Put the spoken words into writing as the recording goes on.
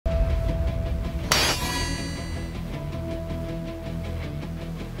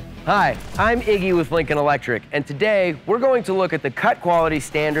Hi, I'm Iggy with Lincoln Electric, and today we're going to look at the cut quality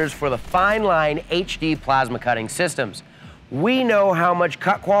standards for the FineLine HD plasma cutting systems. We know how much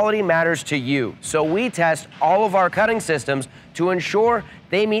cut quality matters to you, so we test all of our cutting systems to ensure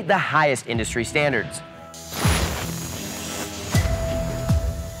they meet the highest industry standards.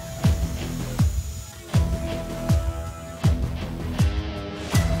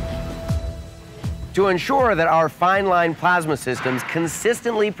 To ensure that our FineLine plasma systems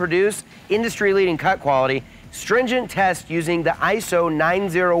consistently produce industry-leading cut quality, stringent tests using the ISO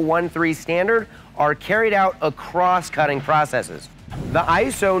 9013 standard are carried out across cutting processes. The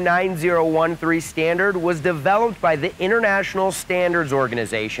ISO 9013 standard was developed by the International Standards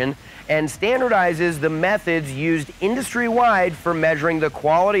Organization and standardizes the methods used industry-wide for measuring the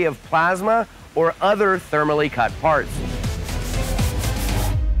quality of plasma or other thermally cut parts.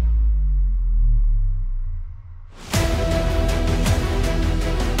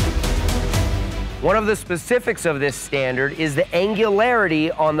 One of the specifics of this standard is the angularity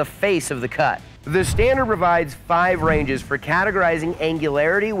on the face of the cut. The standard provides 5 ranges for categorizing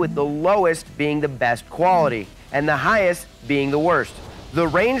angularity, with the lowest being the best quality and the highest being the worst. The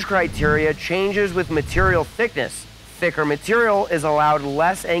range criteria changes with material thickness. Thicker material is allowed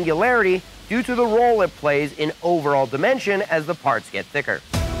less angularity due to the role it plays in overall dimension as the parts get thicker.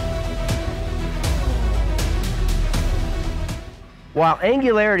 While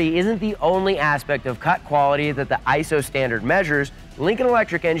angularity isn't the only aspect of cut quality that the ISO standard measures, Lincoln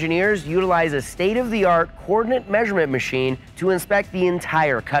Electric engineers utilize a state-of-the-art coordinate measurement machine to inspect the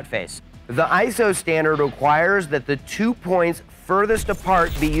entire cut face. The ISO standard requires that the 2 points furthest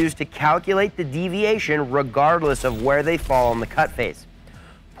apart be used to calculate the deviation regardless of where they fall on the cut face.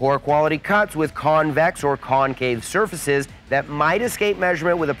 Poor quality cuts with convex or concave surfaces that might escape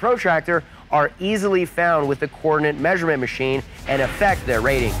measurement with a protractor are easily found with the coordinate measurement machine and affect their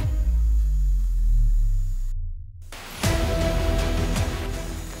rating.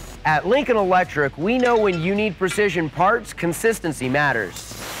 At Lincoln Electric, we know when you need precision parts, consistency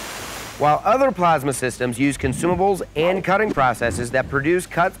matters. While other plasma systems use consumables and cutting processes that produce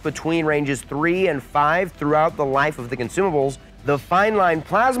cuts between ranges 3 and 5 throughout the life of the consumables, the FineLine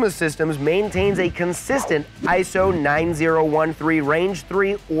Plasma Systems maintains a consistent ISO 9013 range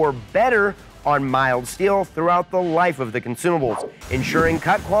 3 or better on mild steel throughout the life of the consumables, ensuring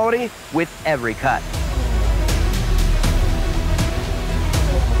cut quality with every cut.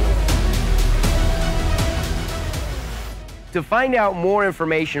 To find out more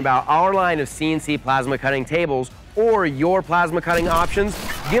information about our line of CNC plasma cutting tables or your plasma cutting options,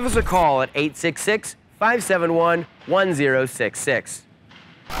 give us a call at 866-571-1066.